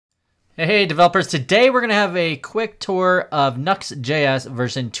Hey developers, today we're going to have a quick tour of Nuxt.js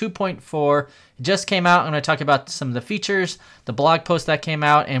version 2.4. It just came out. I'm going to talk about some of the features, the blog post that came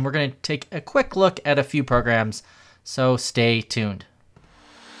out, and we're going to take a quick look at a few programs. So stay tuned.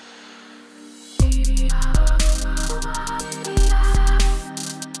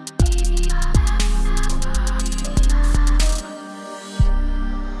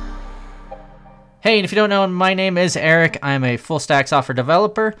 Hey, and if you don't know, my name is Eric. I'm a full stack software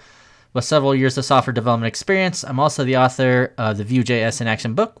developer with several years of software development experience. I'm also the author of the Vue.js in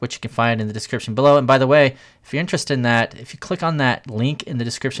Action book, which you can find in the description below. And by the way, if you're interested in that, if you click on that link in the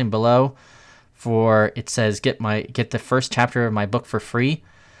description below, it says get the first chapter of my book for free.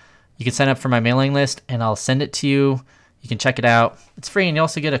 You can sign up for my mailing list, and I'll send it to you. You can check it out. It's free, and you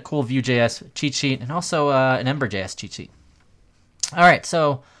also get a cool Vue.js cheat sheet and also an Ember.js cheat sheet. All right,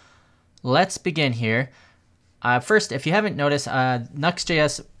 so let's begin here. First, if you haven't noticed,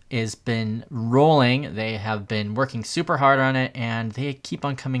 Nuxt.js has been rolling. They have been working super hard on it, and they keep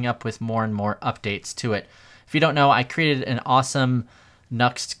on coming up with more and more updates to it. If you don't know, I created an awesome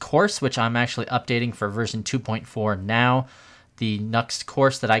Nuxt course, which I'm actually updating for version 2.4 now. The Nuxt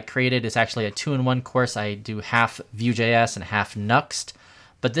course that I created is actually a 2-in-1 course. I do half Vue.js and half Nuxt.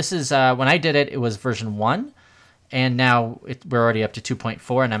 But this is, when I did it, it was version 1. And now we're already up to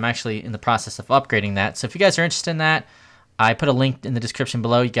 2.4, and I'm actually in the process of upgrading that. So if you guys are interested in that, I put a link in the description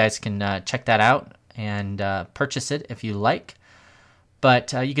below. You guys can check that out and purchase it if you like.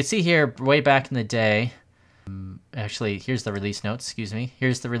 But you can see here way back in the day, actually, here's the release notes, excuse me.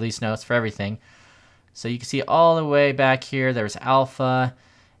 Here's the release notes for everything. So you can see all the way back here, there was alpha,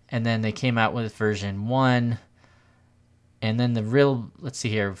 and then they came out with version 1. And then let's see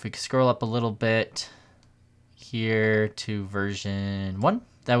here, if we could scroll up a little bit here to version 1.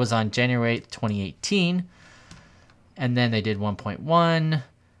 That was on January 8th, 2018. And then they did 1.1,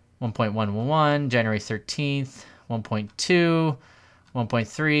 1.111, January 13th, 1.2,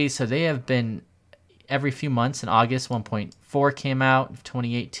 1.3. So they have been every few months. In August, 1.4 came out of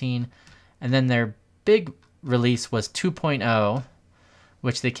 2018. And then their big release was 2.0,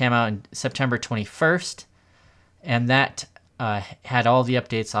 which they came out on September 21st. And that had all the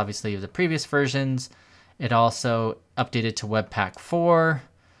updates, obviously, of the previous versions. It also updated to Webpack 4.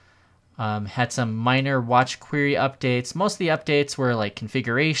 Had some minor watch query updates. Most of the updates were like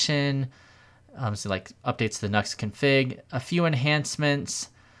configuration, so like updates to the Nuxt config, a few enhancements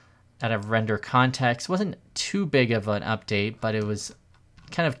out of render context. Wasn't too big of an update, but it was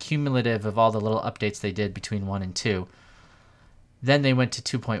kind of cumulative of all the little updates they did between 1 and 2. Then they went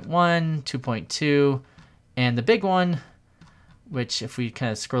to 2.1, 2.2, and the big one, which if we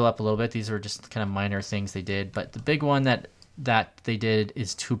kind of scroll up a little bit, these were just kind of minor things they did, but the big one that they did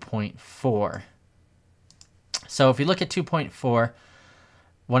is 2.4. So if you look at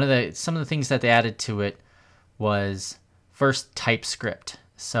 2.4, some of the things that they added to it was first TypeScript.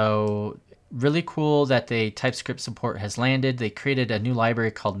 So really cool that TypeScript support has landed. They created a new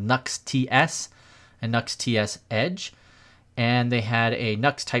library called Nuxt.js and Nuxt.js Edge, and they had a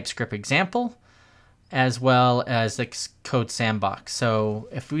Nuxt TypeScript example as well as the code sandbox. So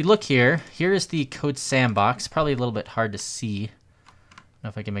if we look here is the code sandbox. Probably a little bit hard to see. I don't know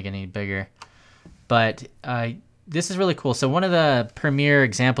if I can make it any bigger. But this is really cool. So one of the premier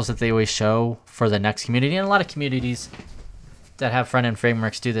examples that they always show for the Nuxt community, and a lot of communities that have front-end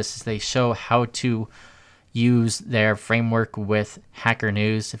frameworks do this, is they show how to use their framework with Hacker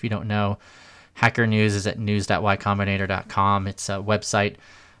News. If you don't know, Hacker News is at news.ycombinator.com. It's a website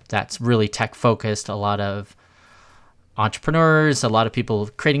that's really tech focused. A lot of entrepreneurs, a lot of people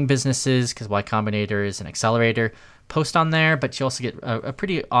creating businesses, because Y Combinator is an accelerator, post on there, but you also get a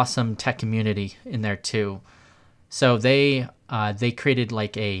pretty awesome tech community in there too. So they created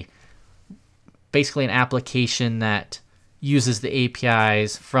like basically an application that uses the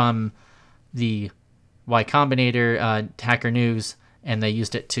APIs from the Y Combinator Hacker News, and they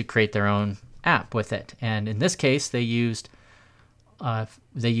used it to create their own app with it. And in this case, they used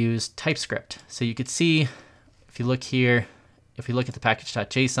TypeScript. So you could see, if you look here, if you look at the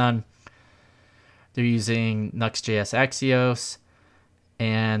package.json, they're using Nuxt.js Axios,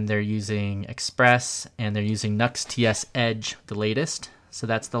 and they're using Express, and they're using Nuxt.js Edge, the latest. So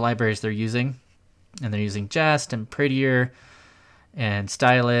that's the libraries they're using. And they're using Jest and Prettier and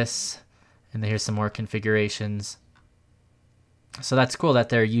Stylus, and here's some more configurations. So that's cool that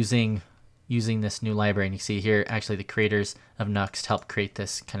they're using this new library, and you see here actually the creators of Nuxt helped create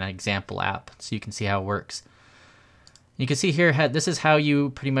this kind of example app, so you can see how it works. You can see here this is how you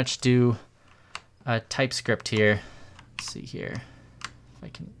pretty much do TypeScript here. Let's see here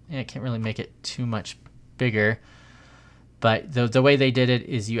if I can't really make it too much bigger, But the way they did it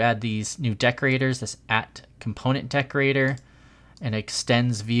is you add these new decorators, this at component decorator, and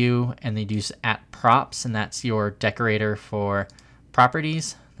extends Vue, and they use at props, and that's your decorator for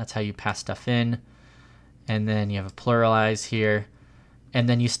properties. That's how you pass stuff in. And then you have a pluralize here. And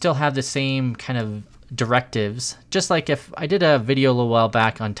then you still have the same kind of directives. Just like if I did a video a little while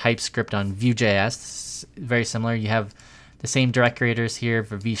back on TypeScript on Vue.js, very similar. You have the same decorators here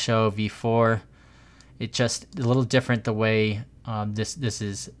for vshow, v4. It's just a little different the way this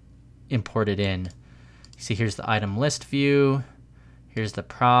is imported in. You see here's the item list view. Here's the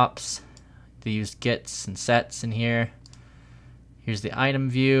props. They use gets and sets in here. Here's the item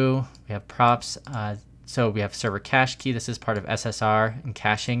view. We have props. So we have server cache key. This is part of SSR and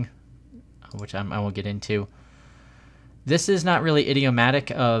caching, which I won't get into. This is not really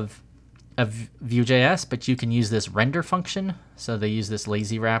idiomatic of Vue.js, but you can use this render function. So they use this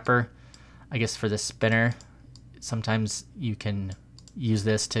lazy wrapper, I guess, for the spinner. Sometimes you can use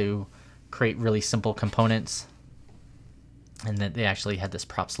this to create really simple components. And then they actually had this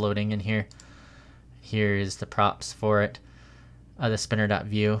props loading in here. Here is the props for it, the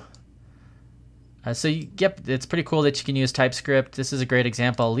spinner.vue. Yep, it's pretty cool that you can use TypeScript. This is a great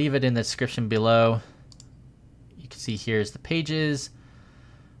example. I'll leave it in the description below. You can see here's the pages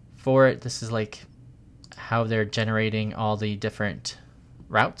for it. This is like how they're generating all the different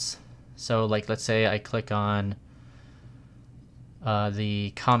routes. So like, let's say I click on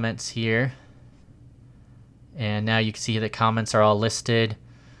the comments here, and now you can see the comments are all listed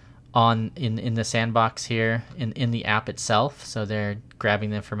in the sandbox here in the app itself. So they're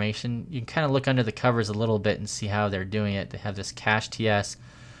grabbing the information. You can kind of look under the covers a little bit and see how they're doing it. They have this cache TS.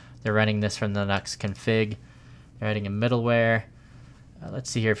 They're running this from the Nuxt config. They're adding a middleware.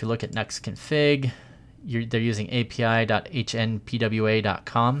 Let's see here. If you look at Nuxt config, they're using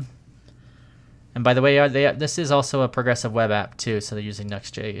api.hnpwa.com. And by the way, this is also a progressive web app too. So they're using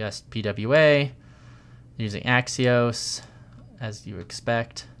Nuxt.js PWA. They're using Axios, as you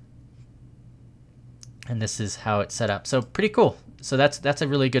expect. And this is how it's set up. So pretty cool. So that's a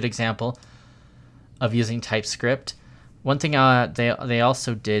really good example of using TypeScript. One thing they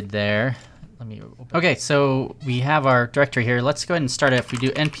also did there. Okay, so we have our directory here. Let's go ahead and start it. If we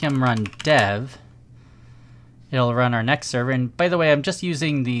do npm run dev, it'll run our next server. And by the way, I'm just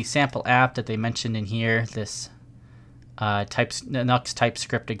using the sample app that they mentioned in here, this Nuxt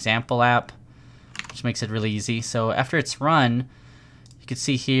TypeScript example app, which makes it really easy. So after it's run, you can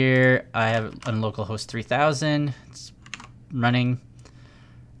see here I have on localhost 3000. It's running.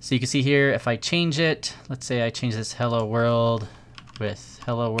 So you can see here if I change it, let's say I change this hello world with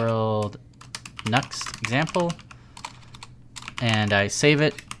hello world Nuxt example, and I save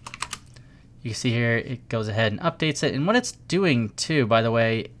it. You can see here it goes ahead and updates it. And what it's doing too, by the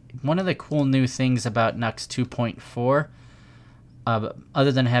way, one of the cool new things about Nuxt 2.4,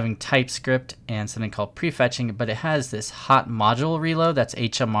 other than having TypeScript and something called prefetching, but it has this hot module reload, that's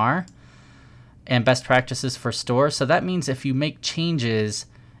HMR, and best practices for store. So that means if you make changes,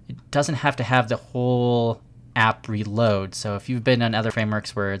 it doesn't have to have the whole app reload. So if you've been on other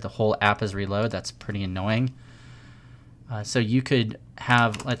frameworks where the whole app is reload, that's pretty annoying. So you could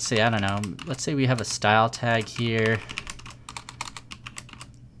have, let's say, I don't know, let's say we have a style tag here,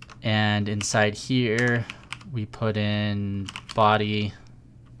 and inside here we put in body.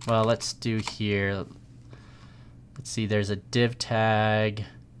 Well, let's do here, let's see, there's a div tag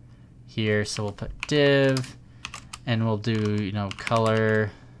here, so we'll put div, and we'll do, you know,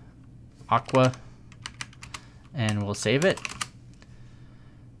 color aqua, and we'll save it.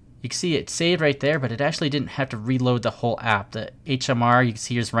 You can see it saved right there, but it actually didn't have to reload the whole app. The HMR you can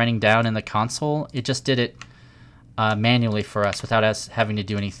see is running down in the console. It just did it manually for us without us having to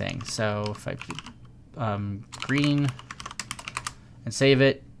do anything. So if I put green and save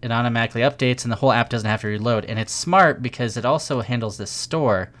it, it automatically updates and the whole app doesn't have to reload. And it's smart because it also handles this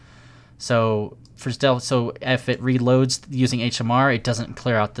store. So if it reloads using HMR, it doesn't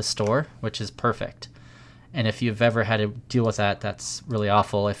clear out the store, which is perfect. And if you've ever had to deal with that, that's really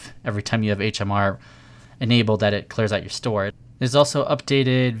awful if every time you have HMR enabled that it clears out your store. There's also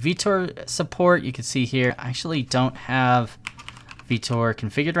updated Vitor support. You can see here, I actually don't have Vitor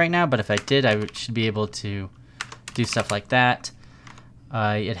configured right now, but if I did, I should be able to do stuff like that.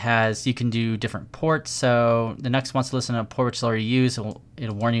 You can do different ports. So the Nuxt wants to listen to a port which is already used.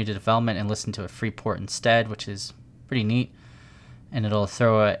 It'll warn you to development and listen to a free port instead, which is pretty neat. And it'll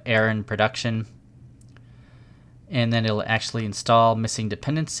throw an error in production. And then it'll actually install missing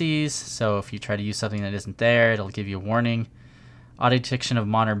dependencies. So if you try to use something that isn't there, it'll give you a warning. Auto detection of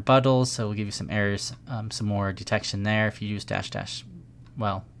modern bundles, so it'll give you some errors, some more detection there. If you use --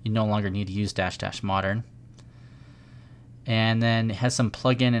 well, you no longer need to use -- modern. and then it has some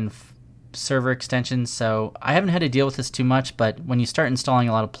plugin and server extensions. So I haven't had to deal with this too much, but when you start installing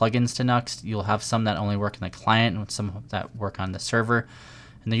a lot of plugins to Nuxt, you'll have some that only work in the client and some that work on the server.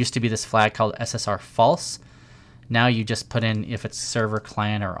 And there used to be this flag called SSR false. Now you just put in if it's server,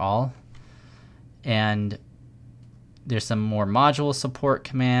 client, or all. And there's some more module support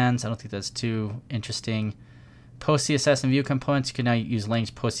commands. I don't think that's too interesting. Post CSS and Vue components. You can now use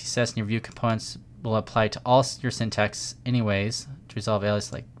language post CSS, and your Vue components will apply to all your syntax anyways to resolve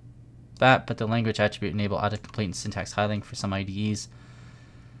alias like that, but the language attribute enable autocomplete and syntax highlighting for some IDEs.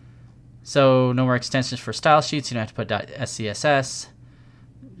 So no more extensions for style sheets. You don't have to put .scss.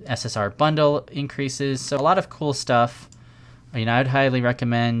 SSR bundle increases. So a lot of cool stuff. You know, I'd highly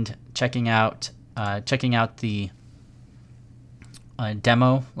recommend checking out the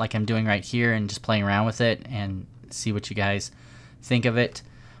demo like I'm doing right here and just playing around with it and see what you guys think of it,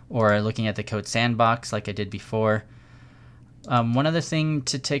 or looking at the code sandbox like I did before. One other thing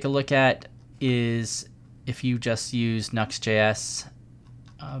to take a look at is if you just use Nuxt.js,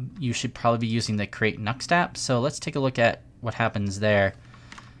 you should probably be using the create Nuxt app. So let's take a look at what happens there.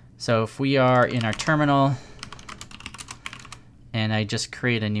 So if we are in our terminal and I just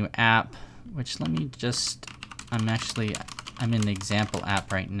create a new app, which I'm in the example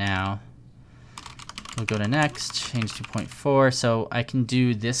app right now. We'll go to next, change 2.4. So I can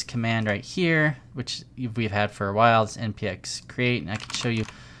do this command right here, which we've had for a while. It's npx create, and I can show you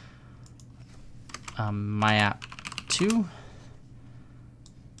my app 2.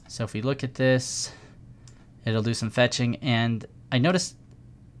 So if we look at this, it'll do some fetching, and I noticed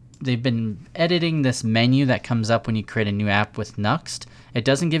they've been editing this menu that comes up when you create a new app with Nuxt. It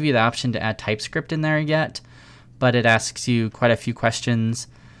doesn't give you the option to add TypeScript in there yet, but it asks you quite a few questions.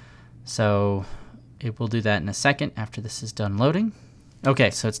 So it will do that in a second after this is done loading. Okay,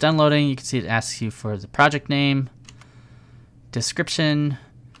 so it's done loading. You can see it asks you for the project name, description.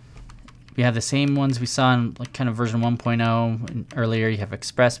 We have the same ones we saw in like kind of version 1.0 and earlier. You have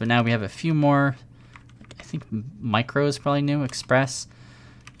Express, but now we have a few more. I think Micro is probably new, Express.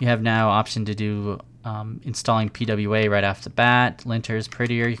 You have now option to do installing PWA right off the bat. Linter is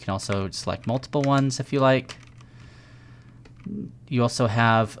prettier. You can also select multiple ones if you like. You also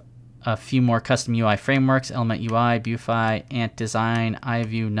have a few more custom UI frameworks: Element UI, Vuefy, Ant Design,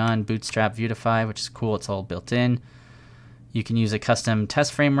 iView, None, Bootstrap, Vuetify, which is cool. It's all built in. You can use a custom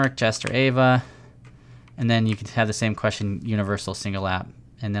test framework, Jest or Ava, and then you can have the same question, Universal single app,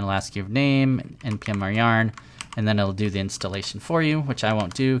 and then it'll ask you name, npm or yarn, and then it'll do the installation for you, which I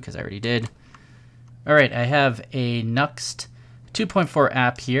won't do because I already did. All right, I have a Nuxt 2.4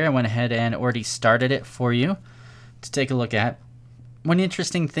 app here. I went ahead and already started it for you to take a look at. One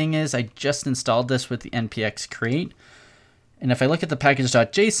interesting thing is I just installed this with the npx create, and if I look at the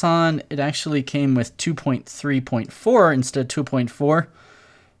package.json, it actually came with 2.3.4 instead of 2.4,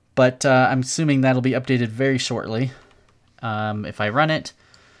 but I'm assuming that'll be updated very shortly. If I run it,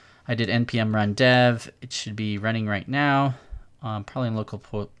 I did npm run dev. It should be running right now, probably in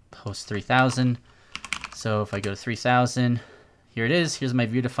localhost 3000. So if I go to 3000, here it is. Here's my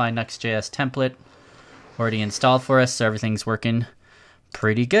Vuetify Nuxt.js template already installed for us, so everything's working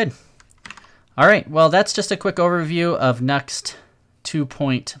pretty good. All right, well, that's just a quick overview of Nuxt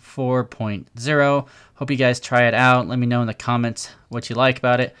 2.4.0. Hope you guys try it out. Let me know in the comments what you like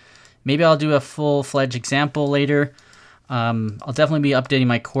about it. Maybe I'll do a full-fledged example later. I'll definitely be updating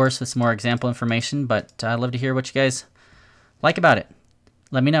my course with some more example information, but I'd love to hear what you guys like about it.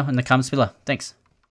 Let me know in the comments below. Thanks.